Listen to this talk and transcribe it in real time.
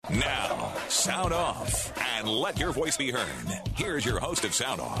Now, sound off and let your voice be heard. Here's your host of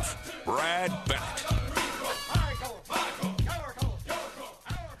Sound Off, Brad Bennett.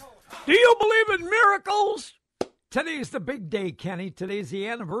 Do you believe in miracles? Today's the big day, Kenny. Today's the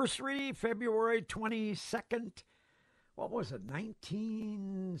anniversary, February 22nd. What was it,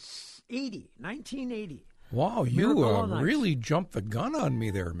 1980? 1980. Wow, you really jumped the gun on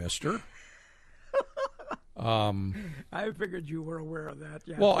me there, mister. I figured you were aware of that.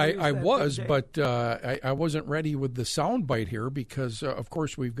 Yeah, well, I was, but I wasn't ready with the soundbite here because, of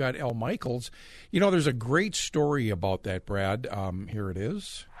course, we've got Al Michaels. You know, there's a great story about that, Brad. Here it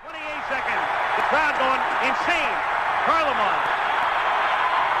is. 28 seconds. The crowd going insane. Karlamov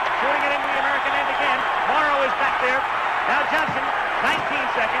shooting it into the American end again. Morrow is back there. Now Johnson, 19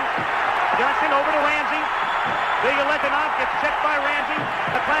 seconds. Johnson over to Ramsey. Bilyaletdinov gets checked by Ramsey.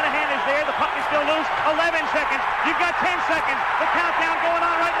 McClanahan is there. The puck is still loose. 11 seconds. You've got 10 seconds. The countdown going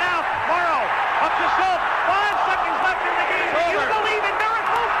on right now. Morrow up to Schultz. 5 seconds left in the game. Do you believe in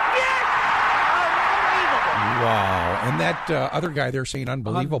miracles? Yes! Unbelievable. Wow. And that other guy there saying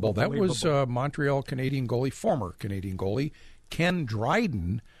unbelievable. That was Montreal Canadian goalie, former Canadian goalie, Ken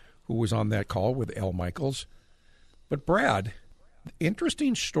Dryden, who was on that call with Al Michaels. But Brad,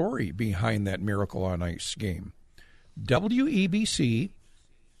 interesting story behind that Miracle on Ice game. WEBC,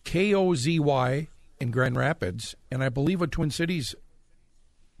 KOZY in Grand Rapids, and I believe a Twin Cities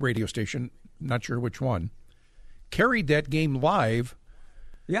radio station, not sure which one, carried that game live.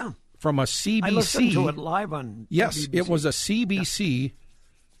 Yeah. From a CBC. I listened to it live on Yes, BBC. It was a CBC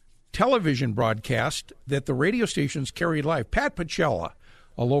television broadcast that the radio stations carried live. Pat Pacella,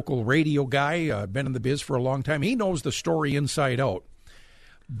 a local radio guy, been in the biz for a long time. He knows the story inside out.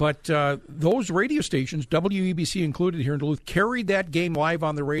 But those radio stations, WEBC included here in Duluth, carried that game live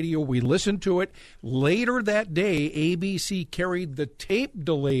on the radio. We listened to it. Later that day, ABC carried the tape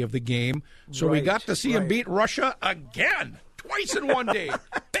delay of the game. So we got to see him beat Russia again, twice in one day.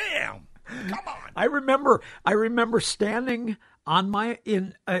 Bam! Come on. I remember standing on my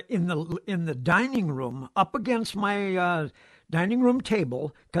in the dining room up against my dining room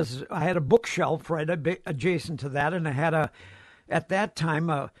table because I had a bookshelf right adjacent to that, and I had at that time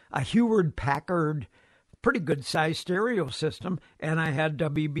a Hewlett Packard pretty good sized stereo system, and I had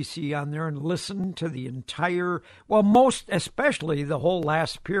WBC on there and listened to the entire, well, especially the whole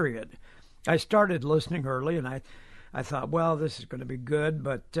last period. I started listening early, and I thought, well, this is going to be good,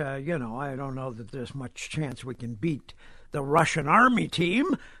 but I don't know that there's much chance we can beat the Russian army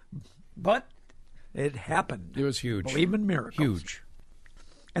team, but it happened. It was huge. Believe in miracles. Huge.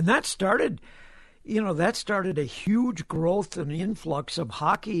 And that started a huge growth and influx of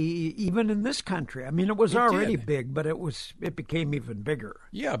hockey even in this country. I mean, it was already big, but it became even bigger.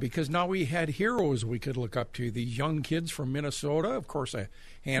 Yeah, because now we had heroes we could look up to. These young kids from Minnesota, of course, a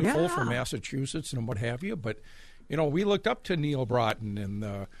handful from Massachusetts and what have you. But, we looked up to Neil Broughton and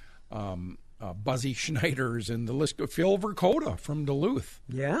the Buzzy Schneiders and the list of Phil Verkota from Duluth.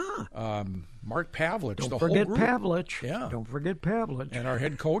 Yeah. Mark Pavlich. Don't forget Pavlich. Yeah. Don't forget Pavlich. And our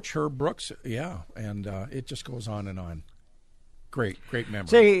head coach, Herb Brooks. Yeah. And it just goes on and on. Great memory.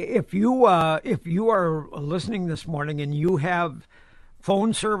 Say, if you are listening this morning and you have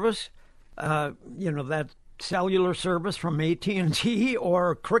phone service, that cellular service from AT&T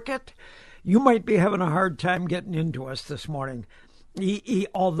or Cricket, you might be having a hard time getting into us this morning.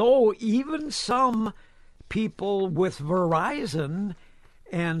 Although even some people with Verizon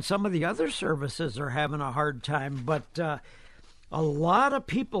and some of the other services are having a hard time, but a lot of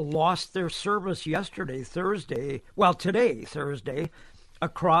people lost their service today, Thursday,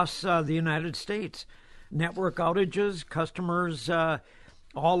 across the United States. Network outages, customers all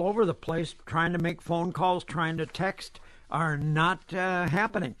over the place trying to make phone calls, trying to text are not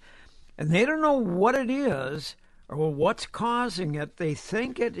happening. And they don't know what it is or what's causing it. They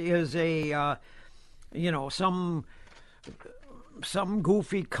think it is some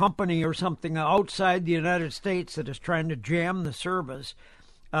goofy company or something outside the United States that is trying to jam the service.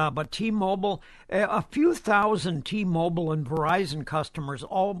 But T-Mobile, a few thousand T-Mobile and Verizon customers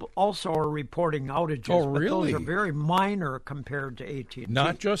also are reporting outages. Oh, really? But those are very minor compared to AT&T.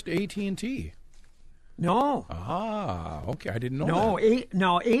 Not just AT&T. No. Ah, okay. I didn't know that.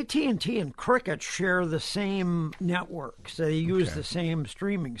 No, AT&T and Cricket share the same networks. They use the same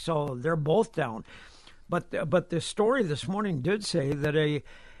streaming, so they're both down. But the story this morning did say that a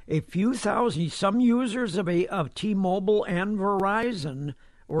few thousand, some users of T-Mobile and Verizon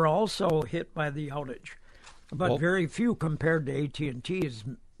were also hit by the outage, but very few compared to AT&T's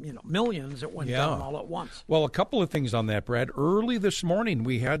millions that went down all at once. Well, a couple of things on that, Brad. Early this morning,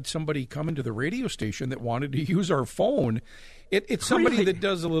 we had somebody come into the radio station that wanted to use our phone. It's somebody that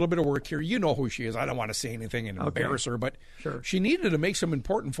does a little bit of work here. You know who she is. I don't want to say anything and embarrass her, but she needed to make some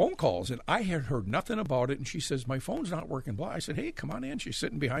important phone calls, and I had heard nothing about it, and she says, my phone's not working. Blah. I said, hey, come on in. She's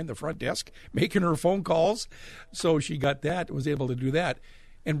sitting behind the front desk making her phone calls. So she got that, was able to do that.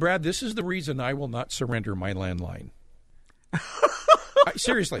 And, Brad, this is the reason I will not surrender my landline.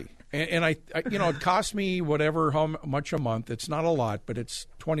 Seriously. And I, it cost me whatever, how much a month. It's not a lot, but it's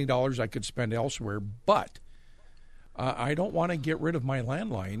 $20 I could spend elsewhere. But I don't want to get rid of my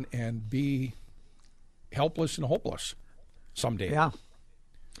landline and be helpless and hopeless someday. Yeah.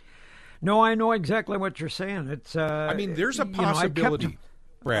 No, I know exactly what you're saying. It's. There's a possibility,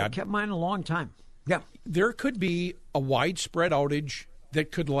 Brad. I kept mine a long time. Yeah. There could be a widespread outage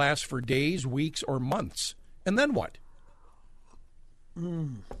that could last for days, weeks, or months. And then what?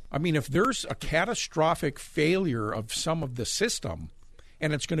 If there's a catastrophic failure of some of the system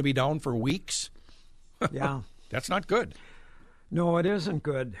and it's going to be down for weeks, that's not good. No, it isn't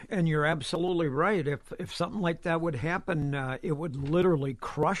good. And you're absolutely right. If something like that would happen, it would literally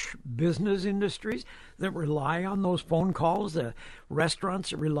crush business industries that rely on those phone calls, the restaurants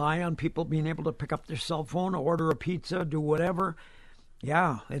that rely on people being able to pick up their cell phone, order a pizza, do whatever.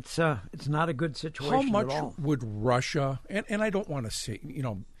 Yeah, it's not a good situation at all. How much would Russia, and I don't want to say,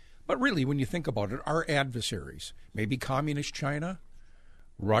 but really when you think about it, our adversaries, maybe communist China,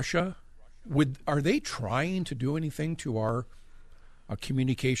 Russia, are they trying to do anything to our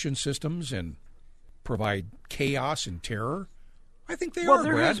communication systems and provide chaos and terror? I think they are,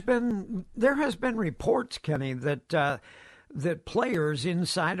 Brad. There has been reports, Kenny, that players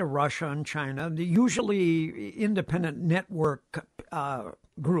inside of Russia and China, usually independent network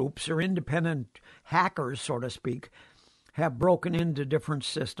groups or independent hackers, so to speak, have broken into different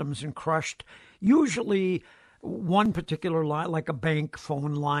systems and crushed usually one particular line, like a bank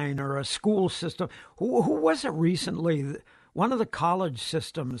phone line or a school system. Who was it recently? One of the college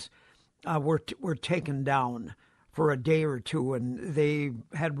systems were taken down for a day or two, and they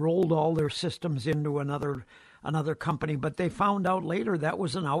had rolled all their systems into another company, but they found out later that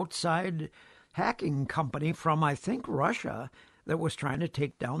was an outside hacking company from, I think, Russia that was trying to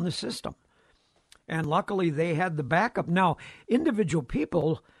take down the system. And luckily they had the backup. Now, individual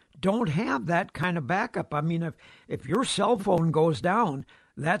people don't have that kind of backup. If your cell phone goes down,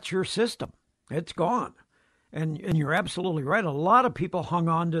 that's your system. It's gone. And you're absolutely right. A lot of people hung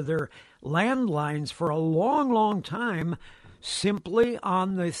on to their landlines for a long, long time simply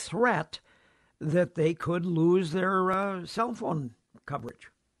on the threat that they could lose their cell phone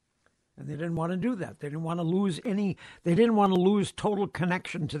coverage. And they didn't want to do that. They didn't want to lose total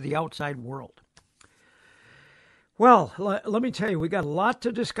connection to the outside world. Well, let me tell you, we got a lot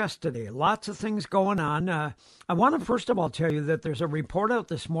to discuss today. Lots of things going on. I want to first of all tell you that there's a report out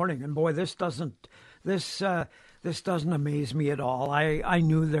this morning, and boy, this doesn't amaze me at all. I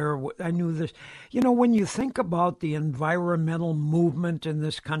knew this. When you think about the environmental movement in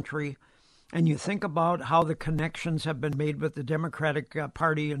this country, and you think about how the connections have been made with the Democratic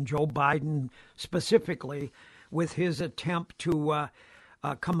Party and Joe Biden specifically with his attempt to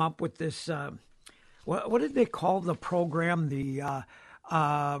come up with this, what did they call the program? The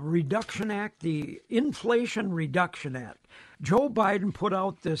Reduction Act, the Inflation Reduction Act. Joe Biden put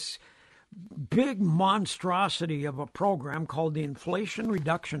out this big monstrosity of a program called the Inflation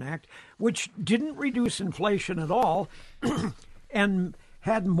Reduction Act, which didn't reduce inflation at all and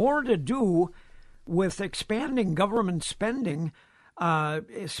had more to do with expanding government spending,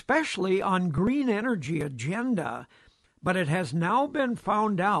 especially on green energy agenda. But it has now been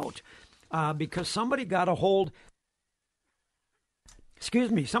found out because somebody got a hold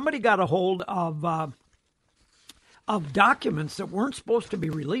of documents that weren't supposed to be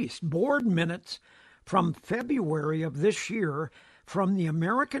released, board minutes from February of this year from the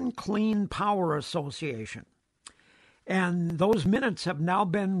American Clean Power Association. And those minutes have now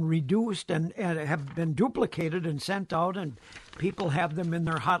been reduced and have been duplicated and sent out, and people have them in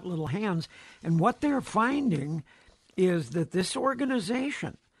their hot little hands. And what they're finding is that this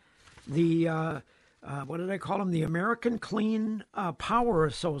organization, the what did I call them? The American Clean Power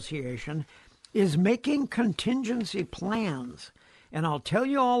Association, is making contingency plans. And I'll tell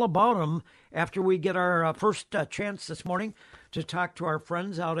you all about them after we get our first chance this morning to talk to our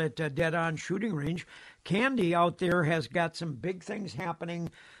friends out at Dead On Shooting Range. Candy out there has got some big things happening.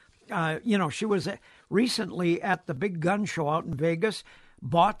 She was recently at the big gun show out in Vegas,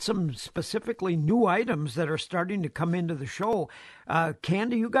 bought some specifically new items that are starting to come into the show.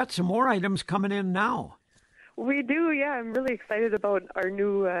 Candy, you got some more items coming in now. We do, yeah. I'm really excited about our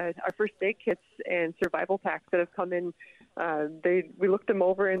new, our first aid kits and survival packs that have come in. We looked them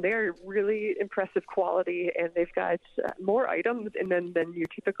over, and they are really impressive quality, and they've got more items than your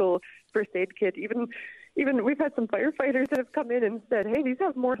typical first aid kit. Even we've had some firefighters that have come in and said, hey, these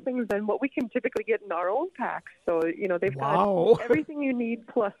have more things than what we can typically get in our own packs. So, they've got everything you need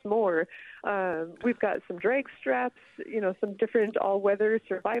plus more. We've got some drag straps, some different all-weather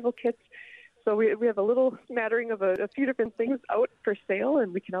survival kits. So we have a little smattering of a few different things out for sale,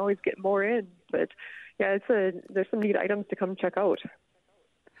 and we can always get more in. But, yeah, there's some neat items to come check out.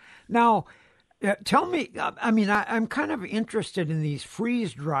 Now, tell me, I'm kind of interested in these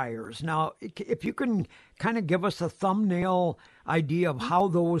freeze dryers. Now, if you can kind of give us a thumbnail idea of how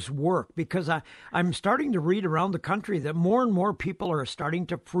those work, because I'm starting to read around the country that more and more people are starting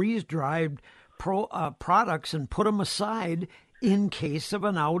to freeze dry products and put them aside in case of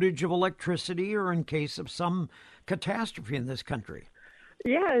an outage of electricity or in case of some catastrophe in this country.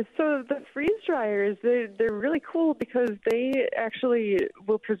 Yeah, so the freeze dryers, they're really cool because they actually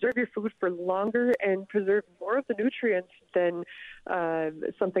will preserve your food for longer and preserve more of the nutrients than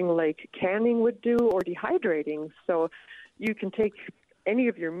something like canning would do or dehydrating. So you can take any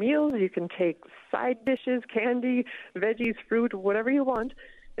of your meals, you can take side dishes, candy, veggies, fruit, whatever you want,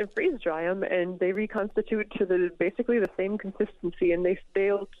 and freeze dry them, and they reconstitute to basically the same consistency, and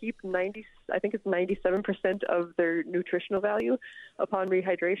they'll keep 97% of their nutritional value upon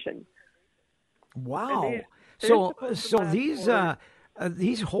rehydration. Wow! So these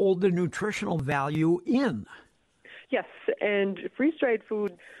hold the nutritional value in. Yes, and freeze-dried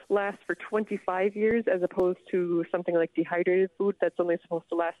food lasts for 25 years as opposed to something like dehydrated food that's only supposed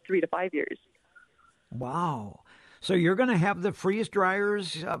to last 3 to 5 years. Wow. So you're going to have the freeze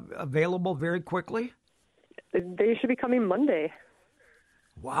dryers available very quickly? They should be coming Monday.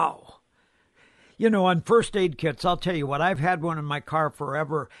 Wow. On first aid kits, I'll tell you what, I've had one in my car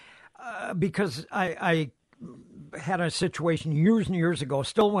forever because I had a situation years and years ago,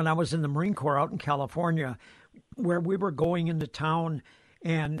 still when I was in the Marine Corps out in California, where we were going into town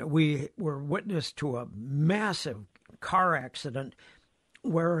and we were witness to a massive car accident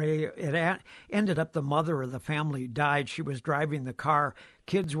where it ended up the mother of the family died. She was driving the car.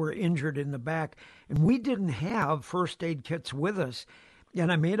 Kids were injured in the back. And we didn't have first aid kits with us.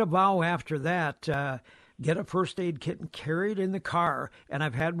 And I made a vow after that, get a first aid kit and carry it in the car. And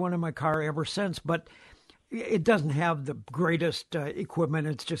I've had one in my car ever since. But it doesn't have the greatest equipment.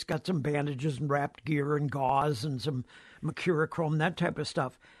 It's just got some bandages and wrapped gear and gauze and some mercurochrome, that type of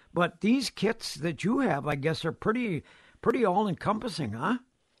stuff. But these kits that you have, I guess, are pretty all-encompassing, huh?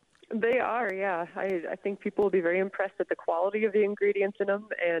 They are, yeah. I think people will be very impressed at the quality of the ingredients in them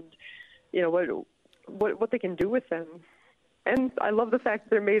and, what they can do with them. And I love the fact that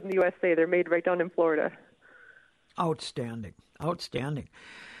they're made in the USA. They're made right down in Florida. Outstanding.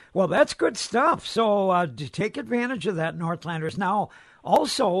 Well, that's good stuff. So to take advantage of that, Northlanders. Now,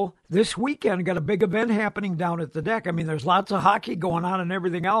 also, this weekend, got a big event happening down at the deck. I mean, there's lots of hockey going on and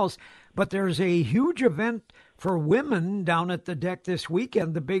everything else, but there's a huge event for women down at the deck this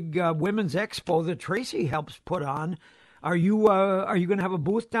weekend, the big Women's Expo that Tracy helps put on. Are you going to have a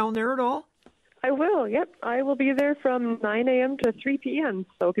booth down there at all? I will, yep. I will be there from 9 a.m. to 3 p.m.,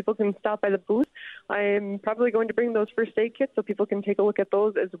 so people can stop by the booth. I'm probably going to bring those first aid kits so people can take a look at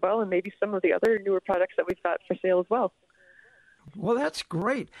those as well, and maybe some of the other newer products that we've got for sale as well. Well, that's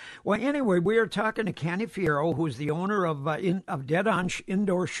great. Well, anyway, we are talking to Candy Fierro, who's the owner of Dead On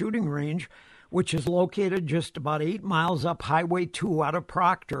Indoor Shooting Range, which is located just about 8 miles up Highway 2 out of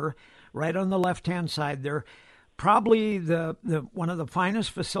Proctor, right on the left-hand side there. Probably the one of the finest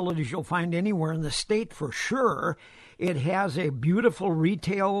facilities you'll find anywhere in the state for sure. It has a beautiful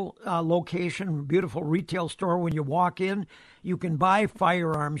retail location, beautiful retail store. When you walk in, you can buy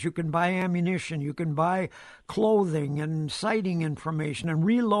firearms, you can buy ammunition, you can buy clothing and sighting information and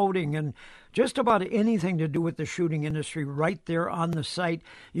reloading and just about anything to do with the shooting industry right there on the site.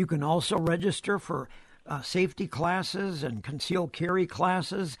 You can also register for safety classes and concealed carry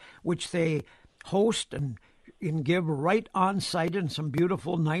classes, which they host and give right on site in some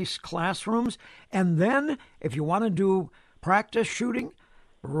beautiful, nice classrooms. And then if you want to do practice shooting,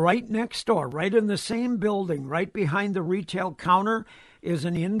 right next door, right in the same building, right behind the retail counter, is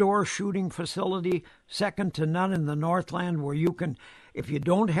an indoor shooting facility second to none in the Northland, where you can, if you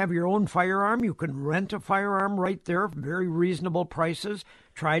don't have your own firearm, you can rent a firearm right there, very reasonable prices,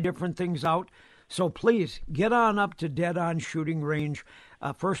 try different things out. So please get on up to Dead On Shooting Range.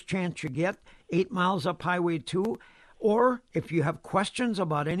 First chance you get, 8 miles up Highway 2. Or if you have questions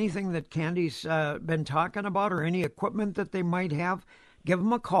about anything that Candy's been talking about or any equipment that they might have, give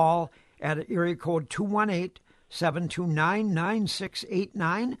them a call at area code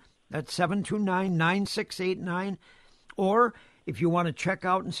 729-9689. That's 729-9689. Or if you want to check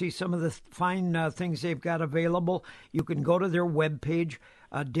out and see some of the fine things they've got available, you can go to their webpage,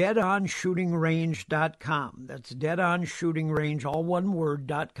 deadonshootingrange.com. That's deadonshootingrange, all one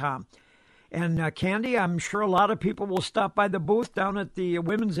word, .com. And Candy, I'm sure a lot of people will stop by the booth down at the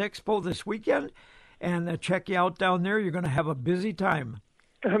Women's Expo this weekend and check you out down there. You're going to have a busy time.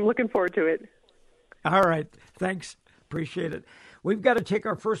 I'm looking forward to it. All right. Thanks. Appreciate it. We've got to take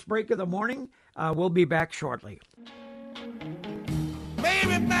our first break of the morning. We'll be back shortly.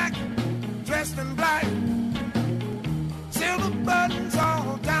 Baby back, dressed in black, silver buttons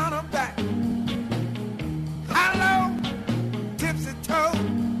all down her back. Hello, tipsy toe.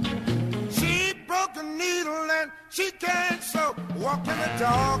 She broke a needle and she can't sew. Walking the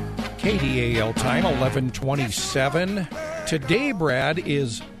dog. KDAL time, 11:27. Today, Brad,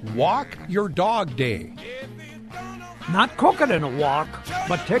 is Walk Your Dog Day. Not cook it in a walk,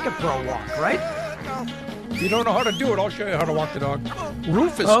 but take it for a walk, right? If you don't know how to do it, I'll show you how to walk the dog.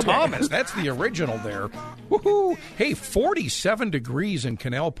 Rufus Thomas, that's the original there. Woohoo! Hey, 47 degrees in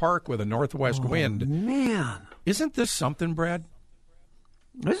Canal Park with a northwest wind. Man, Isn't this something, Brad?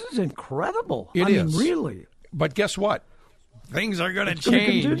 this is incredible. It I is. mean, really. But guess what? Things are going to It's going to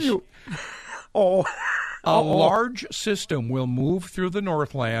change. continue. Oh, A large system will move through the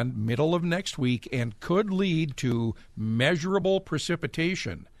Northland middle of next week and could lead to measurable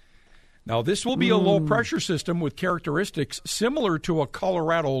precipitation. Now, this will be a low-pressure system with characteristics similar to a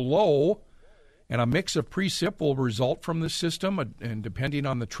Colorado low, and a mix of precip will result from this system, and depending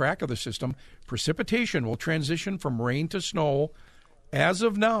on the track of the system, precipitation will transition from rain to snow. As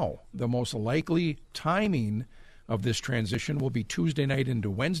of now, the most likely timing of this transition will be Tuesday night into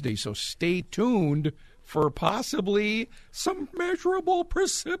Wednesday, so stay tuned for possibly some measurable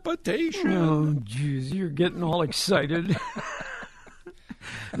precipitation. oh, geez, you're getting all excited.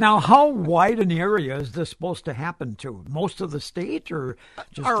 Now, how wide an area is this supposed to happen to? Most of the state, or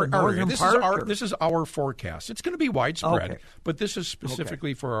just the northern part? This is our forecast. It's going to be widespread, Okay. but this is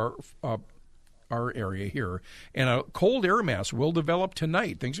specifically for our area here. And a cold air mass will develop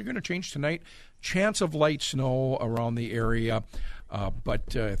tonight. Things are going to change tonight. Chance of light snow around the area, but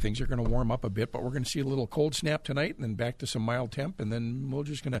things are going to warm up a bit. But we're going to see a little cold snap tonight, and then back to some mild temp. And then we're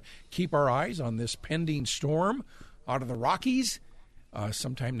just going to keep our eyes on this pending storm out of the Rockies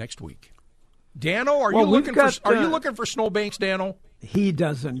sometime next week. Dano, are you looking for snowbanks, Dano? He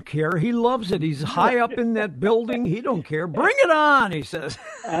doesn't care. He loves it. He's high up in that building. He don't care. Bring it on, he says.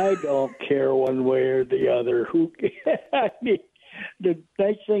 I don't care one way or the other. I mean, the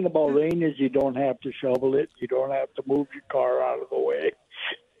nice thing about rain is you don't have to shovel it. You don't have to move your car out of the way.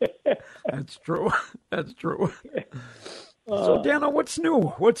 That's true. That's true. So, Dano, what's new?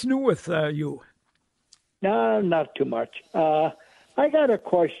 What's new with you? No, not too much. I got a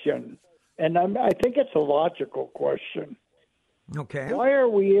question, and I think it's a logical question. Okay. Why are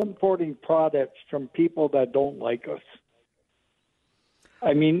we importing products from people that don't like us?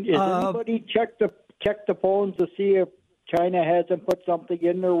 I mean, is anybody check the phones to see if China hasn't put something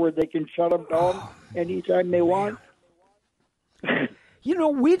in there where they can shut them down anytime they want? You know,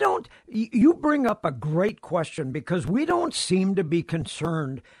 we don't. You bring up a great question because we don't seem to be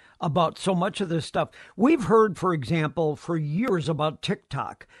concerned about so much of this stuff. We've heard, for example, for years about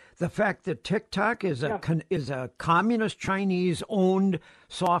TikTok. The fact that TikTok is a communist Chinese owned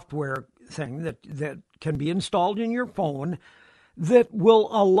software thing that can be installed in your phone that will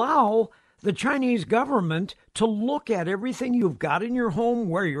allow the Chinese government to look at everything you've got in your home,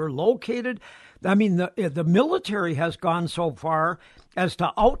 where you're located. I mean, the military has gone so far as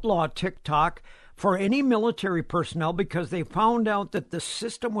to outlaw TikTok for any military personnel because they found out that the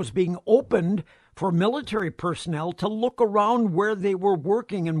system was being opened for military personnel to look around where they were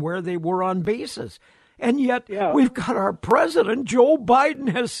working and where they were on bases. And yet we've got our president, Joe Biden,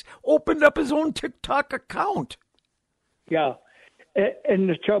 has opened up his own TikTok account. Yeah. And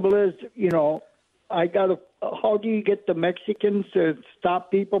the trouble is, how do you get the Mexicans to stop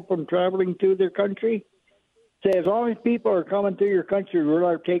people from traveling to their country? Say, as long as people are coming to your country, we're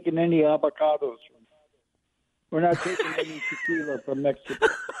not taking any avocados. We're not taking any tequila from Mexico.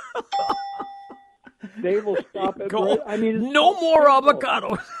 They will stop it. I mean, no more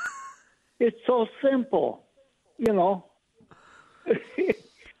avocados. It's so simple,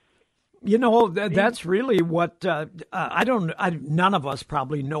 That's really what none of us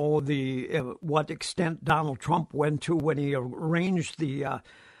probably know what extent Donald Trump went to when he arranged the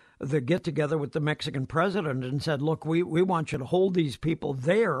get together with the Mexican president and said, "Look, we want you to hold these people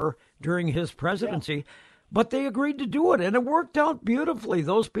there during his presidency." Yeah. But they agreed to do it, and it worked out beautifully.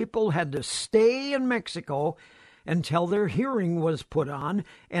 Those people had to stay in Mexico until their hearing was put on.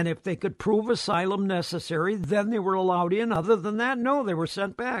 And if they could prove asylum necessary, then they were allowed in. Other than that, no, they were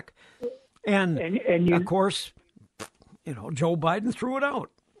sent back. And of course, Joe Biden threw it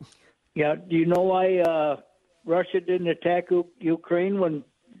out. Yeah. Do you know why Russia didn't attack Ukraine when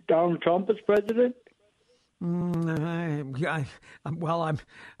Donald Trump was president? I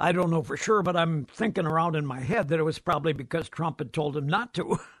don't know for sure, but I'm thinking around in my head that it was probably because Trump had told him not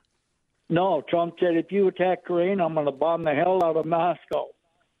to. No, Trump said, if you attack Ukraine, I'm going to bomb the hell out of Moscow.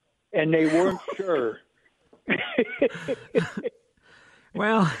 And they weren't sure.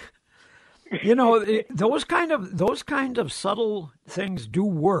 Well, those kind of subtle things do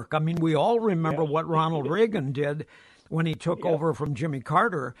work. I mean, we all remember what Ronald Reagan did when he took over from Jimmy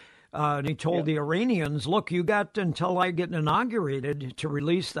Carter. And he told the Iranians, look, you got until I get inaugurated to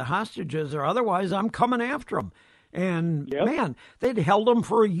release the hostages, or otherwise I'm coming after them. And, man, they'd held him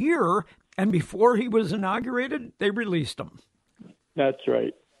for a year, and before he was inaugurated, they released him. That's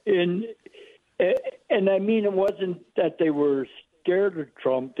right. And I mean, it wasn't that they were scared of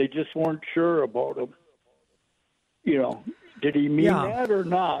Trump. They just weren't sure about him. Did he mean that or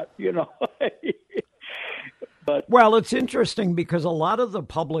not? Well, it's interesting because a lot of the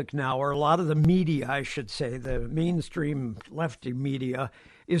public now, or a lot of the media, I should say, the mainstream lefty media,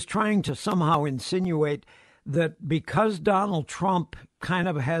 is trying to somehow insinuate that because Donald Trump kind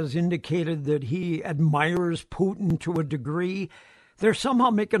of has indicated that he admires Putin to a degree, they're somehow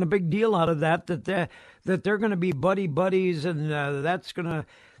making a big deal out of that they're going to be buddies, and that's going to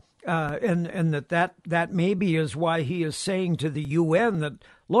and that maybe is why he is saying to the UN that,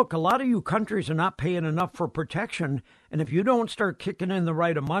 look, a lot of you countries are not paying enough for protection, and if you don't start kicking in the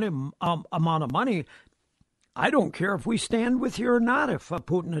right amount of money, I don't care if we stand with you or not if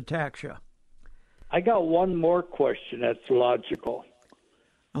Putin attacks you. I got one more question that's logical.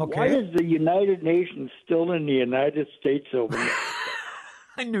 Okay. Why is the United Nations still in the United States of America?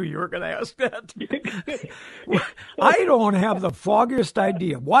 I knew you were going to ask that. I don't have the foggiest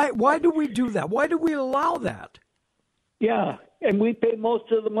idea. Why do we do that? Why do we allow that? Yeah, and we pay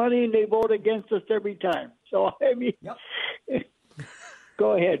most of the money, and they vote against us every time. So, I mean,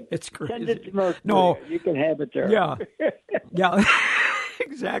 go ahead. It's crazy. Send it to North Korea. You can have it there. Yeah, yeah,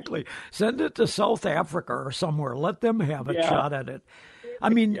 exactly. Send it to South Africa or somewhere. Let them have a shot at it. I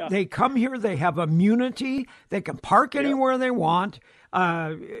mean, they come here, they have immunity, they can park anywhere they want.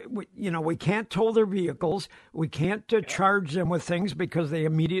 We can't tow their vehicles. We can't charge them with things because they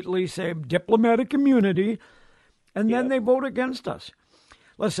immediately say diplomatic immunity, and then they vote against us.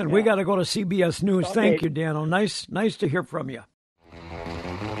 Listen, we got to go to CBS News. Okay. Thank you, Dano. Nice to hear from you.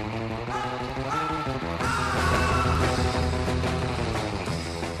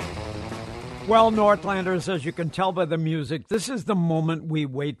 Well, Northlanders, as you can tell by the music, this is the moment we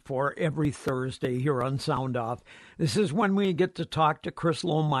wait for every Thursday here on Sound Off. This is when we get to talk to Chris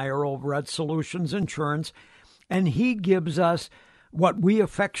Lohmeyer over at Solutions Insurance, and he gives us what we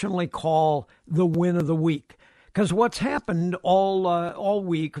affectionately call the win of the week. Because what's happened all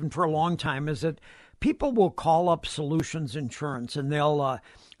week and for a long time is that people will call up Solutions Insurance, and they'll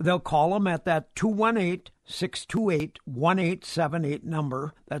call them at that 218-628-1878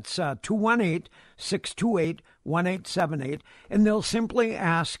 number. That's 218-628-1878. And they'll simply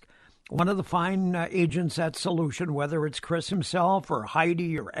ask one of the fine agents at Solution, whether it's Chris himself or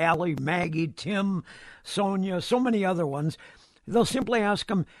Heidi or Allie, Maggie, Tim, Sonia, so many other ones. They'll simply ask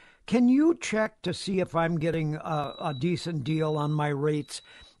them, can you check to see if I'm getting a decent deal on my rates?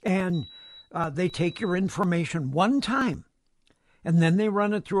 And they take your information one time. And then they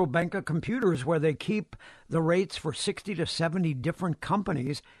run it through a bank of computers where they keep the rates for 60 to 70 different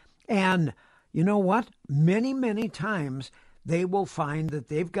companies. And you know what? Many, many times they will find that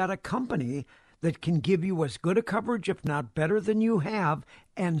they've got a company that can give you as good a coverage, if not better than you have,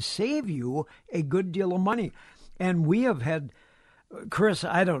 and save you a good deal of money. And we have had, Chris,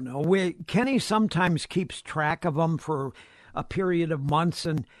 I don't know, Kenny sometimes keeps track of them for a period of months,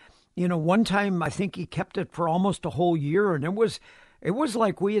 and one time I think he kept it for almost a whole year, and it was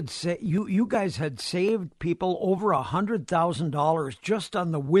like we had you guys had saved people over $100,000 just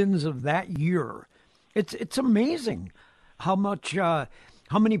on the wins of that year. It's amazing how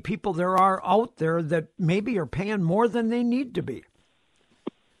many people there are out there that maybe are paying more than they need to be.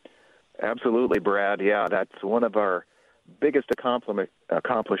 Absolutely, Brad. Yeah, that's one of our biggest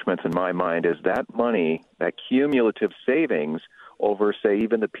accomplishments in my mind is that money, that cumulative savings over, say,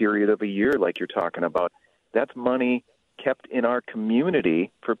 even the period of a year like you're talking about. That's money kept in our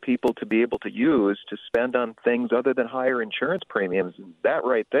community for people to be able to use to spend on things other than higher insurance premiums. That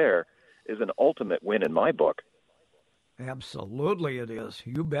right there is an ultimate win in my book. Absolutely it is.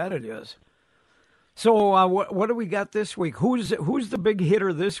 You bet it is. So what do we got this week? Who's the big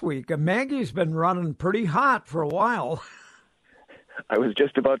hitter this week? Maggie's been running pretty hot for a while. I was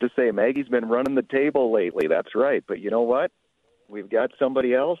just about to say Maggie's been running the table lately. That's right. But you know what? We've got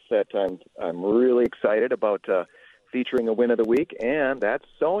somebody else that I'm really excited about featuring a win of the week, and that's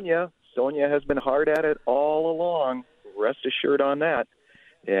Sonia. Sonia has been hard at it all along. Rest assured on that.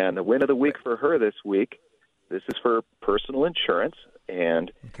 And the win of the week for her this week, this is for personal insurance,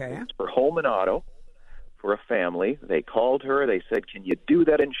 and it's for home and auto for a family. They called her. They said, can you do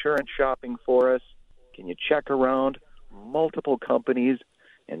that insurance shopping for us? Can you check around multiple companies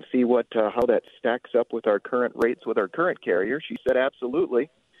and see how that stacks up with our current rates with our current carrier? She said,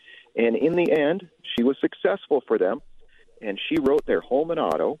 absolutely. And in the end, she was successful for them. And she wrote their home and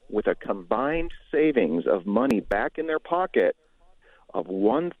auto with a combined savings of money back in their pocket of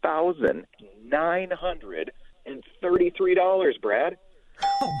 $1,933, Brad.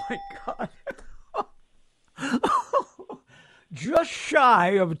 Oh, my God. Just shy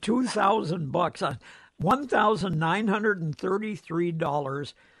of $2,000,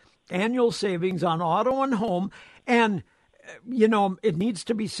 $1,933 annual savings on auto and home. And, it needs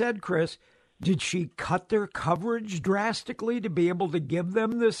to be said, Chris, did she cut their coverage drastically to be able to give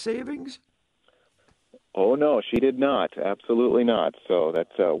them this savings? Oh, no, she did not. Absolutely not. So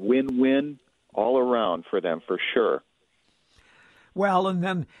that's a win-win all around for them, for sure. Well, and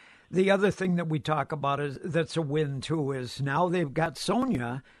then the other thing that we talk about that's a win, too, is now they've got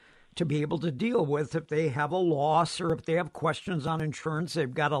Sonia to be able to deal with if they have a loss or if they have questions on insurance.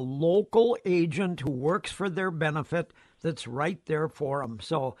 They've got a local agent who works for their benefit that's right there for them.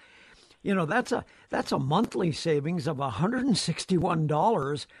 So, that's a monthly savings of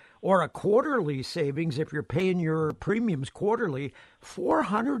 $161, or a quarterly savings if you're paying your premiums quarterly,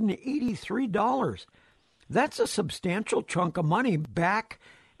 $483. That's a substantial chunk of money back,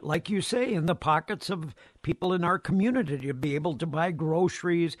 like you say, in the pockets of people in our community to be able to buy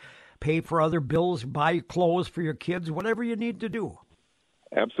groceries, pay for other bills, buy clothes for your kids, whatever you need to do.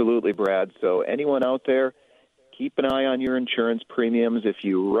 Absolutely, Brad. So anyone out there, keep an eye on your insurance premiums. If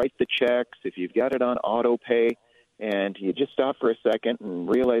you write the checks, if you've got it on auto pay, and you just stop for a second and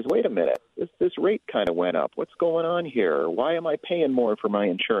realize, wait a minute, this rate kind of went up. What's going on here? Why am I paying more for my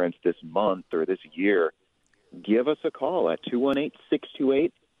insurance this month or this year? Give us a call at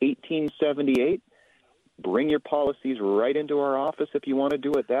 218-628-1878. Bring your policies right into our office if you want to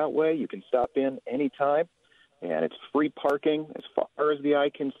do it that way. You can stop in anytime, and it's free parking as far as the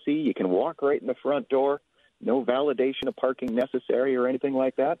eye can see. You can walk right in the front door. No validation of parking necessary or anything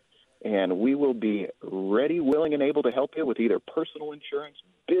like that. And we will be ready, willing, and able to help you with either personal insurance,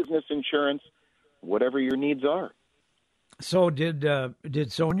 business insurance, whatever your needs are. So did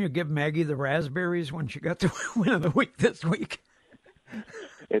Sonia give Maggie the raspberries when she got the win of the week this week?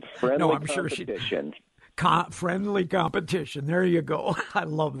 It's friendly no, I'm competition. Sure friendly competition. There you go. I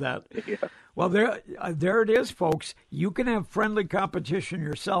love that. Yeah. Well, there it is, folks. You can have friendly competition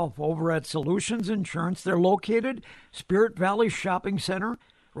yourself over at Solutions Insurance. They're located Spirit Valley Shopping Center,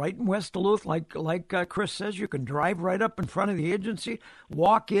 right in West Duluth. Like Chris says, you can drive right up in front of the agency,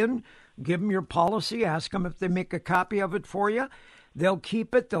 walk in, give them your policy, ask them if they make a copy of it for you. They'll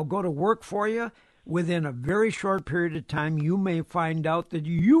keep it. They'll go to work for you. Within a very short period of time, you may find out that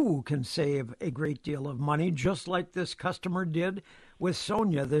you can save a great deal of money, just like this customer did with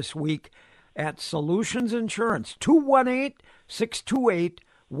Sonia this week at Solutions Insurance,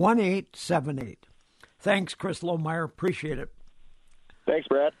 218-628-1878. Thanks, Chris Lohmeyer. Appreciate it. Thanks,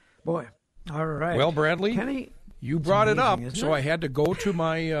 Brad. Boy, all right. Well, Bradley, Kenny, you brought it up, so it? I had to go to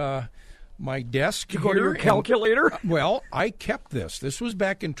my my desk. Did you go to your calculator? Well, I kept this. This was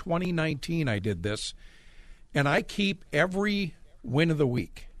back in 2019 I did this, and I keep every win of the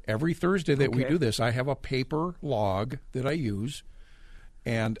week. Every Thursday that we do this, I have a paper log that I use,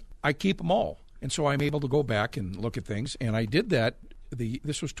 and I keep them all. And so I'm able to go back and look at things, and I did that.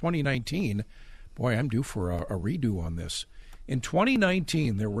 This was 2019. Boy, I'm due for a redo on this. In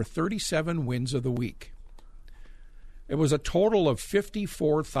 2019, there were 37 wins of the week. It was a total of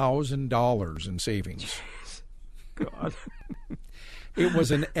 $54,000 in savings. God. It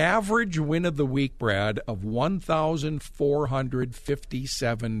was an average win of the week, Brad, of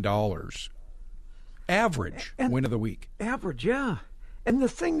 $1,457. Average win of the week. Average, yeah. And the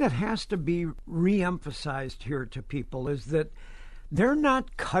thing that has to be reemphasized here to people is that they're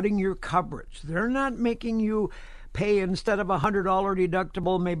not cutting your coverage. They're not making you pay, instead of $100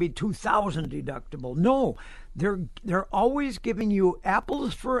 deductible, maybe $2,000 deductible. No, they're always giving you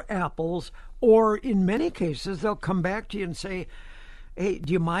apples for apples, or in many cases, they'll come back to you and say, Hey,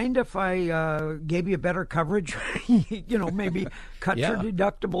 do you mind if I gave you better coverage? Maybe cut your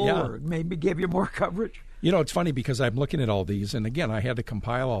deductible or maybe give you more coverage? It's funny because I'm looking at all these, and again, I had to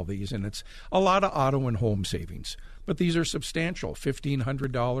compile all these, and it's a lot of auto and home savings. But these are substantial, $1,500,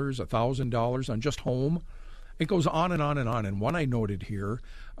 $1,000 on just home. It goes on and on and on. And one I noted here,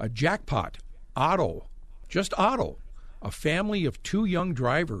 a jackpot, auto, just auto. A family of 2 young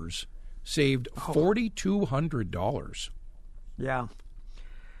drivers saved $4,200. Yeah.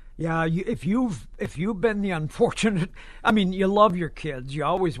 Yeah, if you've been the unfortunate, I mean, you love your kids, you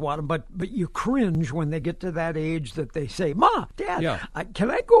always want them, but you cringe when they get to that age that they say, "Ma, Dad,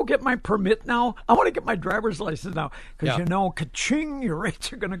 can I go get my permit now? I want to get my driver's license now," because ka-ching, your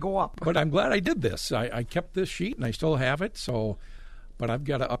rates are going to go up. But I'm glad I did this. I kept this sheet and I still have it. But I've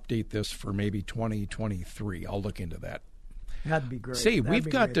got to update this for maybe 2023. I'll look into that. That'd be great. Say, we've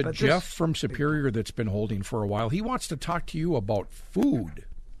got Jeff from Superior that's been holding for a while. He wants to talk to you about food.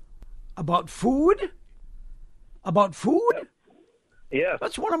 About food? Yeah.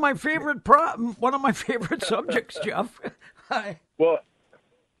 That's one of my favorite subjects, Jeff. Well,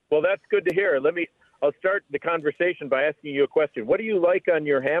 that's good to hear. I'll start the conversation by asking you a question. What do you like on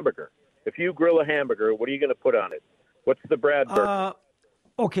your hamburger? If you grill a hamburger, what are you going to put on it? What's the Brad burger?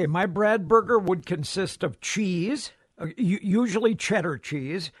 Okay, my Brad burger would consist of cheese, usually cheddar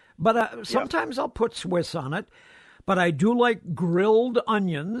cheese, but sometimes I'll put Swiss on it. But I do like grilled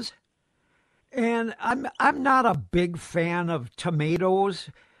onions. And I'm not a big fan of tomatoes.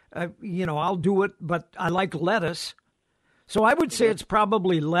 I'll do it, but I like lettuce. So I would say it's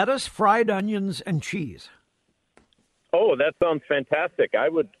probably lettuce, fried onions, and cheese. Oh, that sounds fantastic. I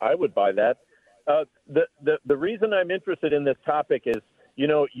would buy that. The reason I'm interested in this topic is,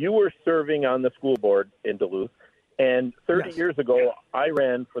 you were serving on the school board in Duluth, and 30 years ago I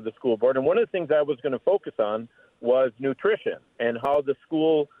ran for the school board, and one of the things I was going to focus on was nutrition and how the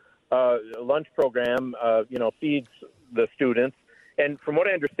school lunch program, feeds the students. And from what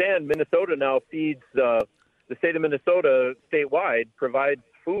I understand, Minnesota now feeds the state of Minnesota statewide, provides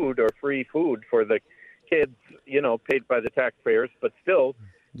food or free food for the kids, paid by the taxpayers. But still,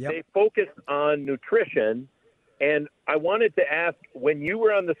 they focus on nutrition. And I wanted to ask, when you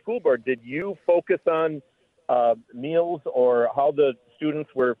were on the school board, did you focus on meals or how the students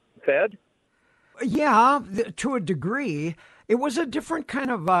were fed? Yeah, to a degree. It was a different kind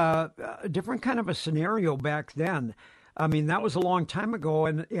of a scenario back then. I mean, that was a long time ago,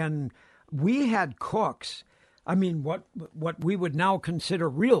 and we had cooks. I mean, what we would now consider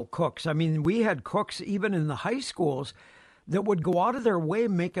real cooks. I mean, we had cooks even in the high schools that would go out of their way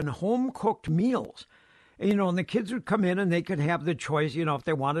making home cooked meals. And the kids would come in and they could have the choice, if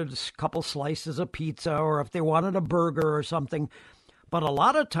they wanted a couple slices of pizza or if they wanted a burger or something. But a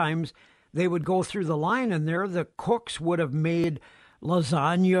lot of times they would go through the line and there the cooks would have made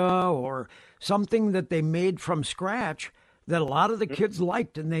lasagna or something that they made from scratch that a lot of the kids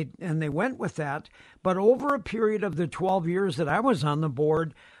liked, and they went with that. But over a period of the 12 years that I was on the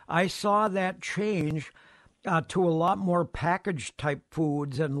board, I saw that change to a lot more packaged type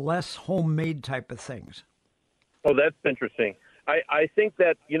foods and less homemade type of things. Oh, that's interesting. I think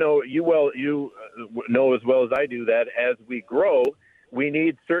that, you know as well as I do that as we grow, we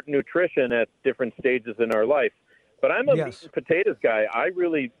need certain nutrition at different stages in our life. But I'm a meat and potatoes guy. I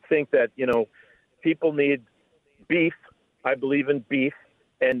really think that, people need beef. I believe in beef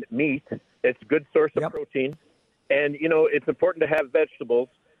and meat. It's a good source of protein. And, it's important to have vegetables.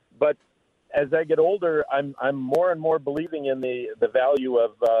 But as I get older, I'm more and more believing in the value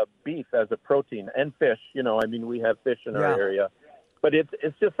of beef as a protein and fish. We have fish in our area. But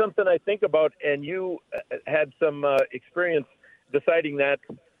it's just something I think about. And you had some experience deciding that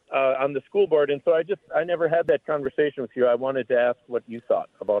on the school board. And so I never had that conversation with you. I wanted to ask what you thought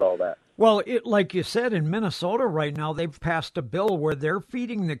about all that. Well, like you said, in Minnesota right now, they've passed a bill where they're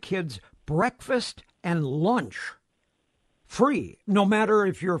feeding the kids breakfast and lunch free, no matter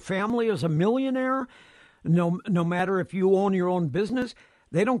if your family is a millionaire, no matter if you own your own business.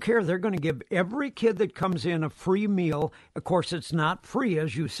 They don't care. They're going to give every kid that comes in a free meal. Of course, it's not free,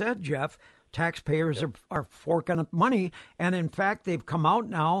 as you said, Jeff. Taxpayers are forking up money. And in fact, they've come out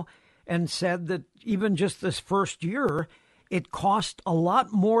now and said that even just this first year, it cost a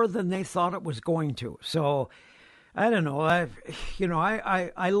lot more than they thought it was going to. So I don't know.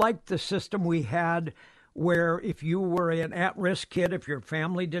 I liked the system we had where if you were an at-risk kid, if your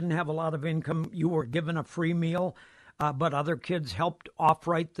family didn't have a lot of income, you were given a free meal. But other kids helped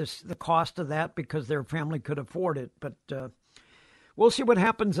off-right the cost of that because their family could afford it. But we'll see what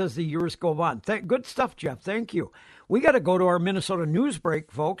happens as the years go on. Good stuff, Jeff. Thank you. We got to go to our Minnesota news break,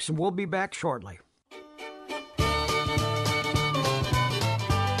 folks, and we'll be back shortly.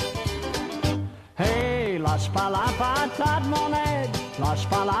 pas la patate, mon aide, lâche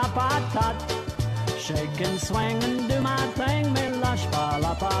pas la patate. Shake and swing and do my thing, mais lâche pas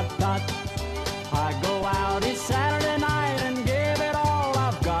la patate. I go out each Saturday night and give it all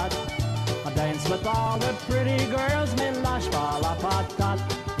I've got. I dance with all the pretty girls, mais lâche pas la patate.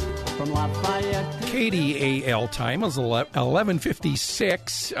 From Lafayette to KDAL time is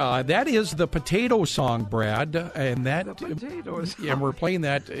 11:56. That is the potato song, Brad, and that The potatoes. and we're playing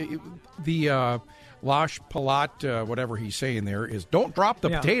that. The Lash Palat, whatever he's saying there, is don't drop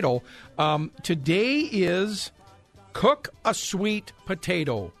the potato. Today is Cook a Sweet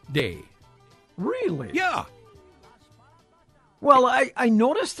Potato Day. Really? Yeah. Well, I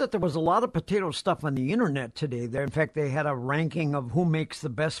noticed that there was a lot of potato stuff on the internet today. In fact, they had a ranking of who makes the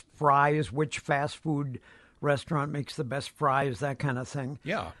best fries, which fast food restaurant makes the best fries, that kind of thing.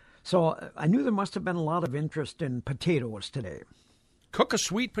 Yeah. So I knew there must have been a lot of interest in potatoes today. Cook a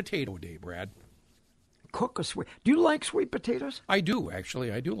Sweet Potato Day, Brad. Cook a sweet. Do you like sweet potatoes? I do,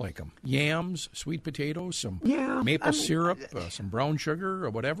 actually. I do like them. Yams, sweet potatoes, some Yeah, maple syrup, some brown sugar or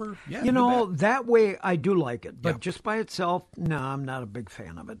whatever. Yeah, You know, that way I do like it. But Yeah. just by itself, no, I'm not a big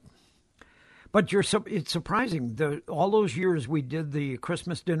fan of it. But it's surprising. All those years we did the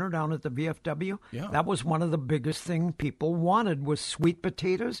Christmas dinner down at the VFW, Yeah. that was one of the biggest thing people wanted was sweet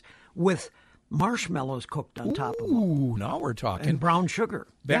potatoes with marshmallows cooked on top of them. Ooh, now we're talking. And brown sugar.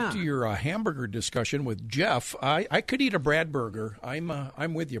 Back to your hamburger discussion with Jeff. I could eat a Brad burger.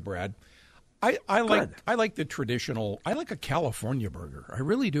 I'm with you, Brad. I like the traditional. I like a California burger. I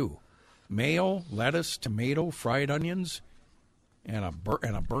really do. Mayo, lettuce, tomato, fried onions, and a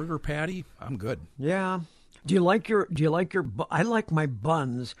burger patty. I'm good. Yeah. Do you like your? I like my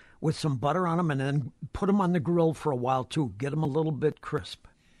buns with some butter on them, and then put them on the grill for a while too. Get them a little bit crisp.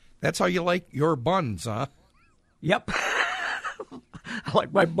 That's how you like your buns, huh? Yep. I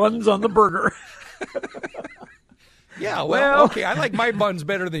like my buns on the burger. Yeah, well, okay. I like my buns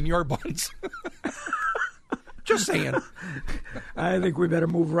better than your buns. Just saying. I think we better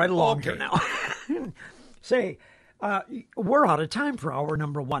move right along here now. Say, we're out of time for hour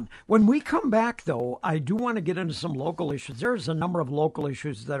number one. When we come back, though, I do want to get into some local issues. There's a number of local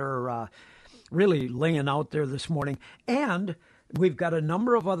issues that are really laying out there this morning. And we've got a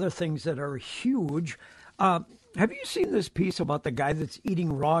number of other things that are huge. Have you seen this piece about the guy that's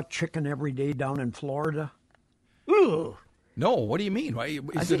eating raw chicken every day down in Florida? Ugh. No, what do you mean?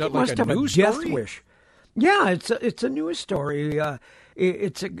 Is it He like must a have news a death story? wish. Yeah, it's a news story.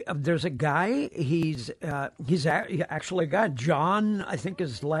 There's a guy. He's actually a guy. John, I think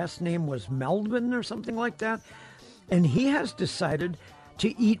his last name was Melvin or something like that, and he has decided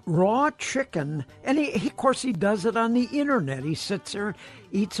to eat raw chicken, and he of course he does it on the internet. He sits there,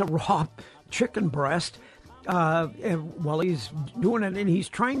 eats a raw chicken breast while he's doing it, and he's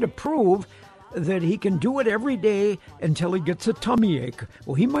trying to prove that he can do it every day until he gets a tummy ache.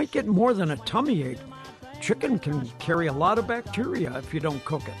 Well, he might get more than a tummy ache. Chicken can carry a lot of bacteria if you don't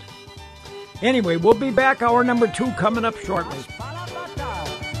cook it. Anyway, we'll be back. Hour number 2 coming up shortly.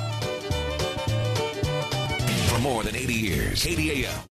 For more than 80 years, KDAL